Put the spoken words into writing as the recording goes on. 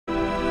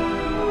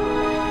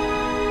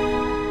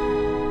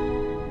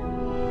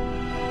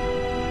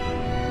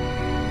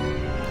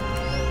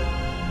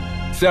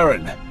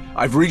Theron,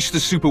 I've reached the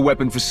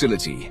superweapon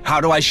facility.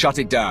 How do I shut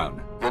it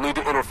down? You'll need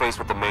to interface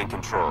with the main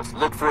controls.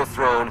 Look for a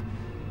throne,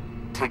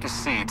 take a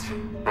seat,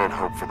 and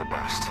hope for the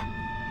best.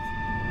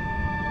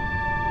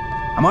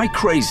 Am I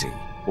crazy?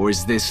 Or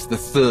is this the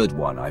third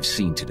one I've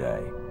seen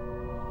today?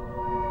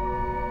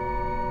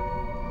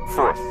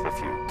 Fourth, if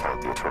you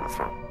count the Eternal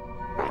Throne.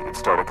 Well, you could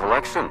start a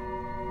collection.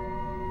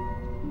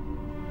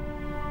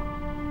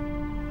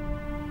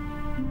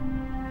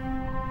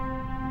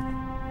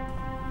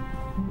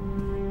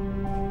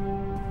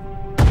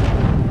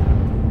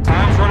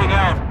 Time's running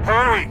out.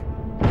 Hurry!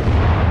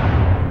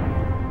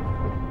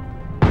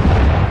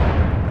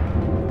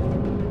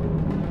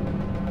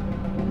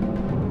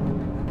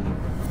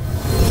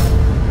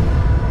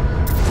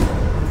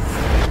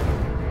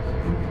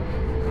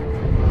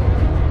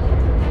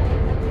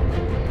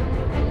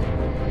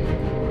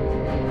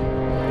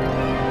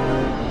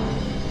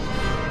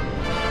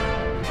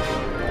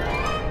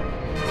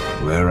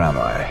 Where am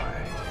I?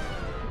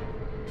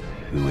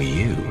 Who are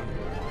you?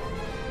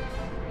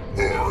 I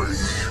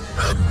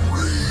am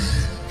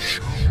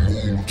Rage,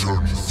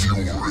 Molten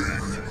Fury,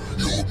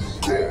 your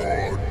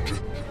god,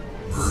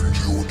 and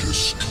your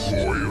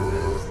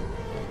destroyer.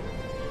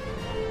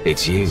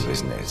 It's you,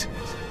 isn't it?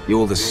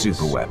 You're the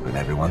superweapon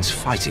everyone's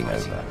fighting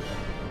over.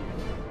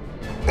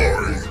 I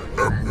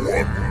am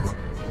one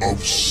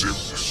of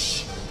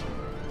 6.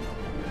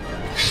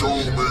 Show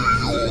me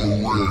your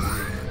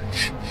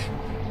rage.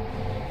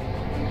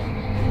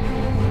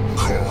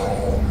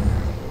 Calm,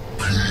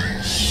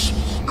 peace,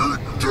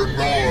 it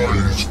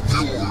denies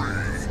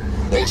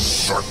fury, a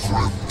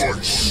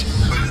sacrifice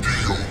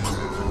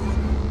mediocre.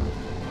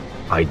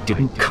 I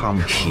didn't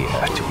come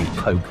here to be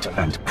poked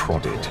and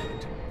prodded.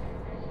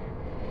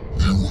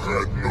 You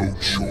had no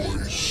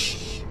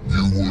choice.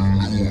 You were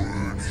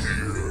lured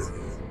here.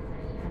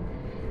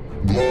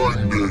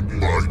 Blinded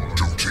by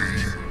duty,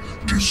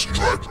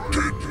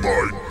 distracted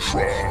by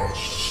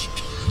trust.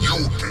 You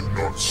did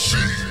not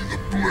see the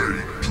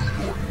blade to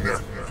your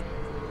neck.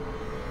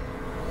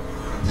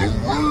 The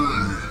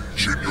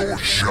rage in your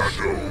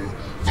shadow,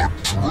 the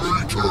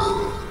traitor.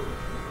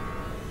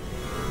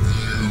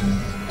 You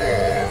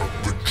are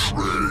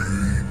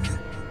betrayed.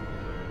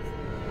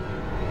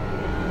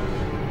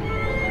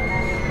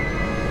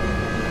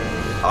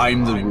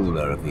 I'm the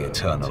ruler of the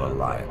Eternal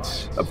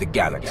Alliance, of the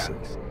galaxy.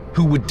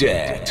 Who would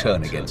dare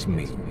turn against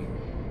me?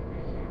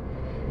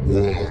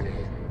 One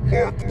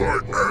marked by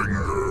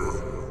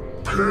anger,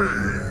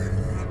 pain,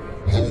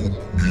 hope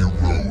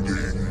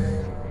eroding.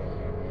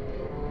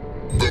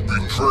 The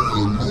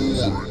betrayer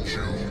lured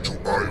you to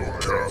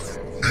Iokath,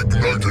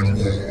 ignited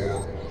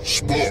war,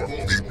 sparked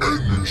the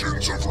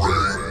engines of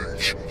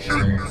rage,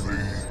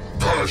 envy,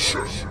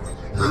 passion,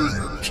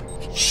 hate,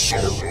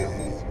 sorrow.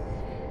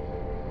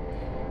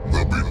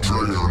 The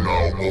betrayer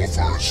now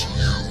offers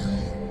you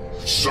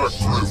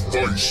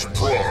sacrifice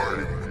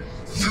pride,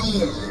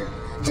 fuel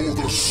for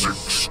the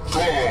 6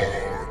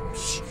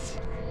 gods.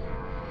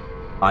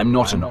 I'm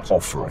not an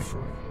offering.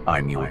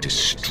 I'm your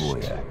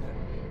destroyer.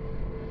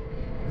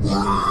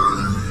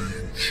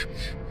 Rage.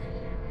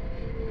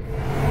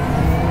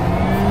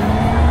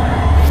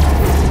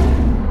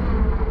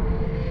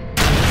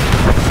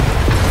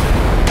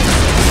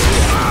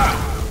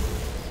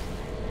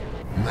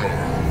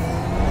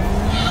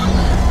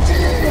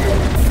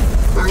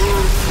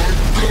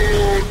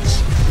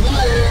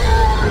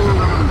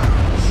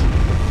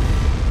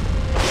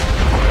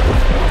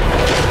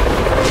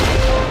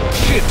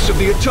 Ships of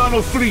the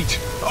Eternal Fleet,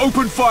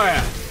 open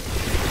fire!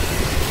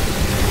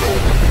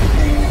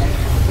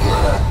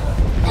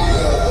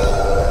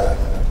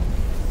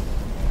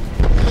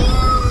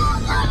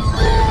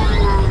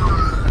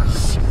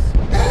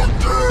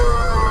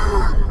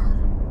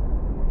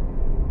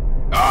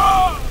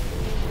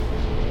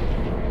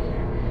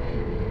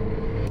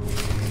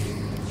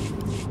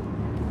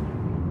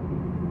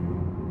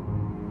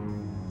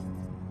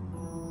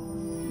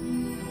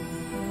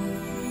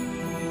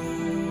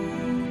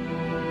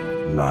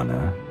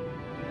 Lana?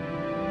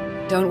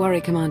 Don't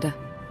worry, Commander.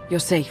 You're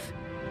safe.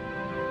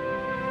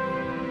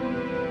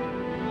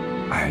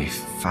 I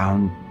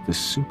found the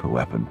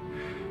superweapon.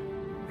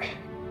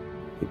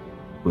 It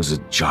was a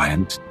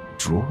giant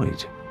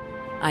droid.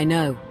 I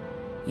know.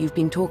 You've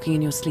been talking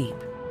in your sleep.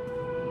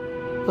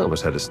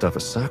 Almost had to stuff a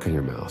sock in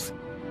your mouth.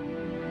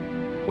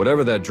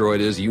 Whatever that droid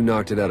is, you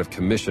knocked it out of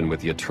commission with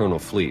the Eternal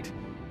Fleet.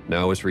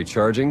 Now it's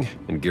recharging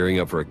and gearing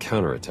up for a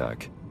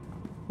counterattack.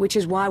 Which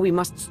is why we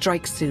must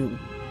strike soon.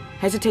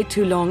 Hesitate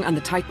too long and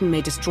the Titan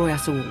may destroy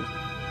us all.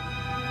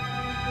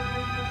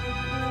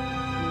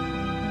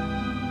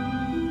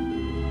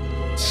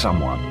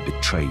 Someone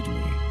betrayed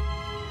me.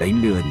 They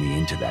lured me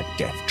into that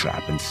death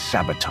trap and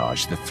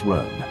sabotaged the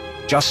throne.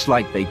 Just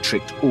like they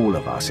tricked all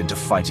of us into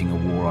fighting a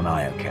war on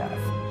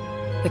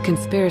Iokath. The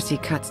conspiracy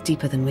cuts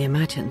deeper than we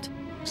imagined.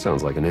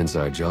 Sounds like an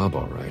inside job,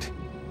 all right.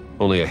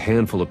 Only a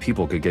handful of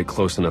people could get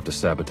close enough to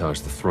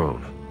sabotage the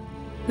throne.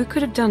 Who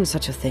could have done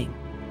such a thing?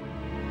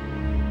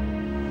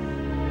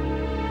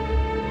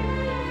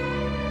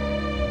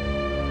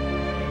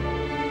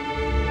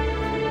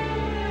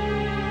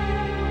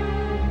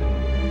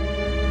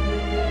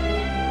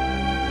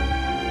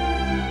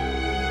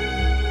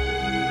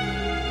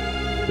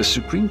 The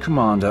Supreme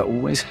Commander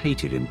always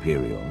hated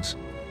Imperials.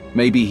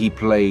 Maybe he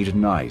played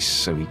nice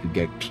so he could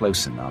get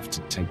close enough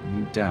to take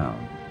you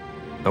down.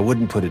 I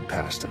wouldn't put it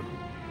past him.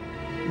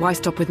 Why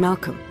stop with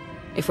Malcolm?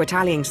 If we're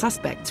tallying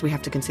suspects, we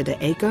have to consider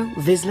Aiko,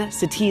 Vizsla,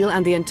 Satil,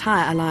 and the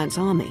entire Alliance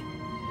army.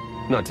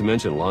 Not to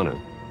mention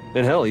Lana.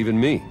 And hell, even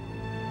me.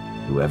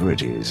 Whoever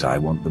it is, I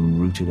want them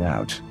rooted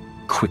out.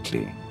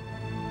 Quickly.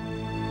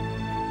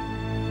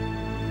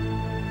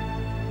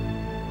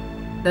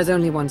 There's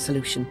only one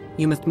solution.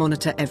 You must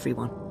monitor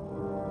everyone.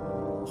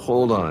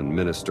 Hold on,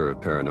 Minister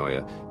of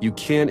Paranoia. You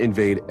can't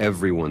invade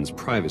everyone's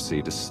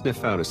privacy to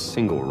sniff out a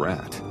single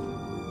rat.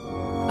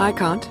 I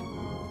can't,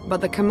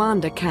 but the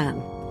Commander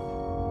can.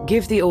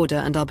 Give the order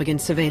and I'll begin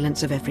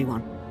surveillance of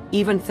everyone,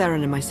 even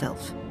Theron and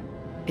myself.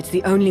 It's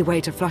the only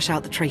way to flush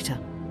out the traitor.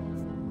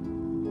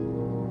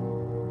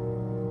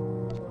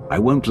 I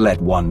won't let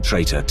one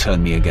traitor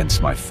turn me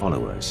against my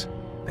followers.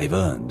 They've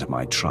earned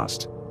my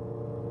trust.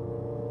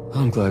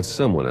 I'm glad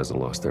someone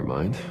hasn't lost their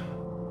mind.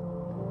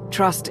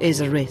 Trust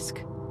is a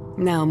risk,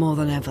 now more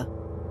than ever.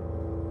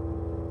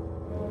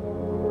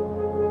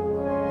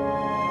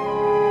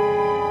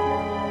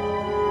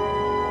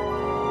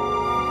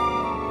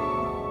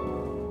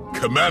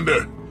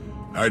 Commander,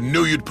 I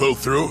knew you'd pull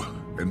through,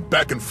 and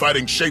back in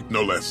fighting shape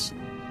no less.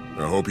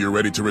 I hope you're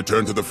ready to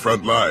return to the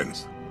front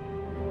lines.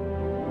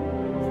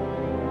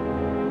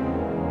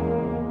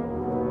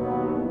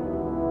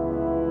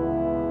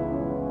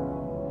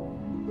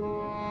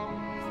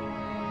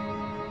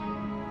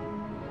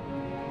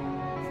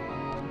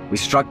 We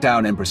struck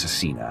down Empress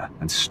Asina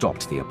and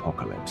stopped the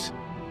apocalypse.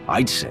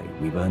 I'd say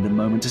we've earned a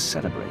moment to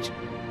celebrate.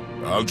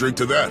 I'll drink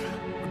to that,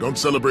 but don't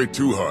celebrate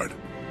too hard.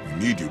 We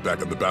need you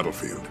back on the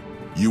battlefield.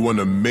 You won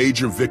a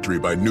major victory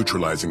by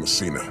neutralizing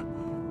Asina,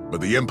 but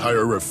the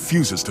Empire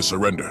refuses to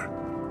surrender.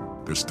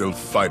 They're still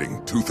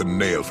fighting tooth and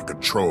nail for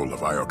control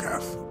of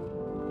Iokath.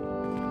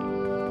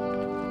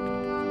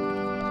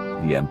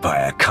 The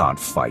Empire can't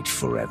fight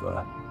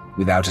forever.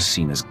 Without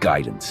Asina's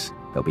guidance,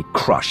 they'll be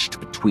crushed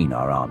between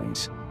our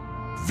armies.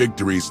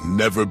 Victory's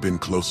never been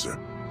closer.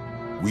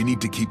 We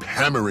need to keep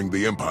hammering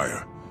the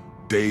Empire.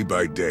 Day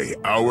by day,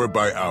 hour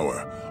by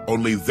hour.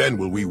 Only then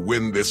will we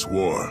win this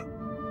war.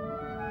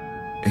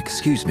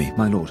 Excuse me,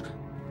 my lord.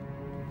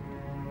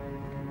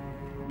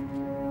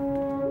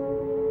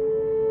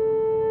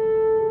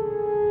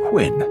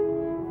 Quinn,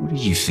 what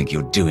do you think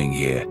you're doing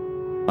here?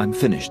 I'm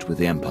finished with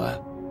the Empire.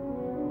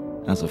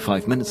 As of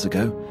 5 minutes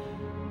ago,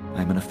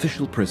 I'm an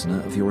official prisoner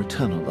of your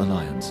eternal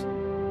alliance.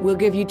 We'll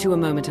give you two a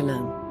moment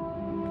alone.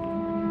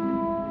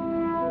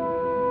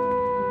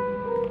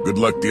 Good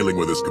luck dealing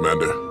with this,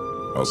 Commander.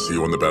 I'll see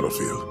you on the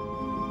battlefield.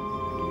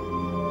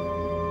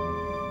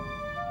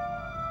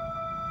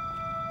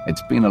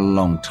 It's been a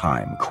long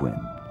time, Quinn.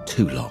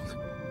 Too long.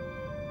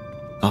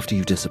 After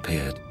you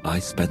disappeared, I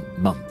spent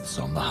months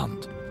on the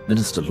hunt.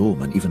 Minister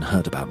Lawman even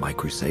heard about my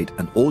crusade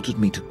and ordered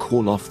me to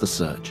call off the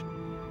search.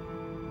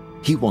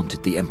 He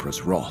wanted the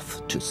Emperor's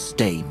wrath to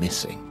stay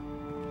missing.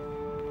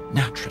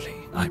 Naturally,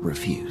 I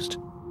refused,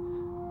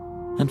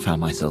 and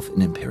found myself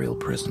in Imperial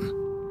prison.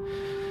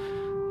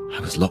 I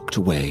was locked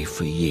away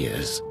for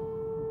years,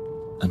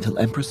 until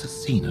Empress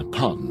Asina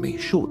pardoned me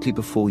shortly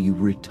before you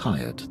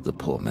retired the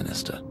poor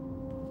minister.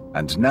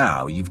 And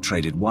now you've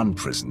traded one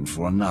prison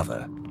for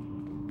another.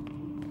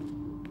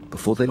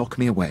 Before they lock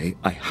me away,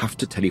 I have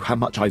to tell you how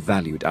much I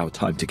valued our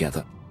time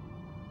together.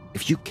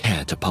 If you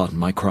care to pardon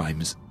my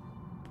crimes,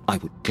 I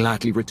would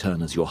gladly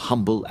return as your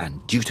humble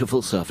and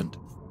dutiful servant.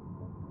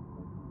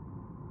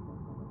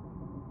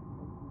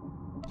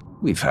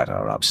 We've had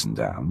our ups and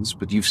downs,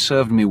 but you've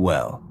served me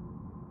well.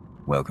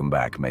 Welcome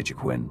back, Major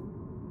Quinn.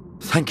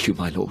 Thank you,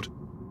 my lord.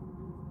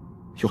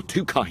 You're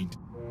too kind.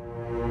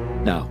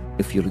 Now,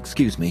 if you'll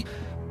excuse me,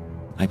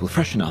 I will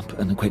freshen up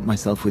and acquaint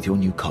myself with your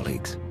new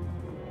colleagues.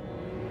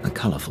 A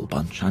colourful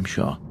bunch, I'm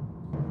sure.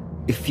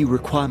 If you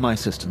require my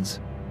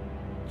assistance,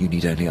 you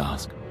need only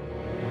ask.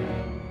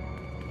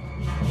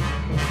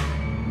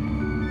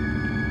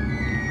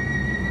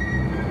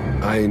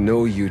 I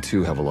know you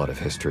two have a lot of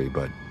history,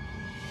 but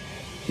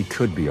he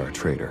could be our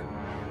traitor.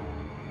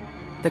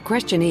 The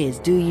question is,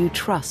 do you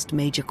trust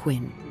Major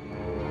Quinn?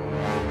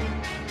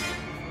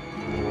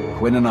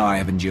 Quinn and I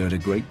have endured a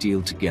great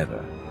deal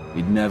together.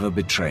 He'd never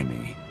betray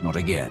me, not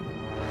again.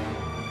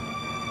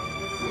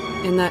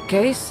 In that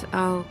case,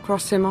 I'll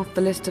cross him off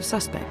the list of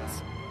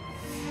suspects.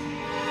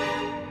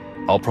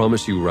 I'll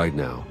promise you right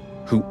now,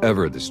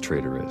 whoever this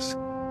traitor is,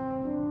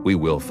 we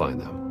will find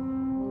them.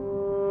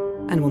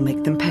 And we'll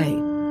make them pay.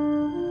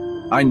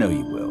 I know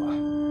you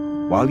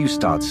will. While you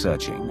start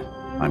searching,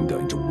 I'm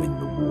going to win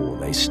the war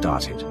they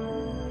started.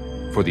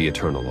 For the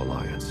Eternal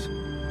Alliance.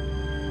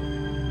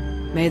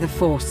 May the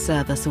Force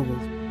serve us all.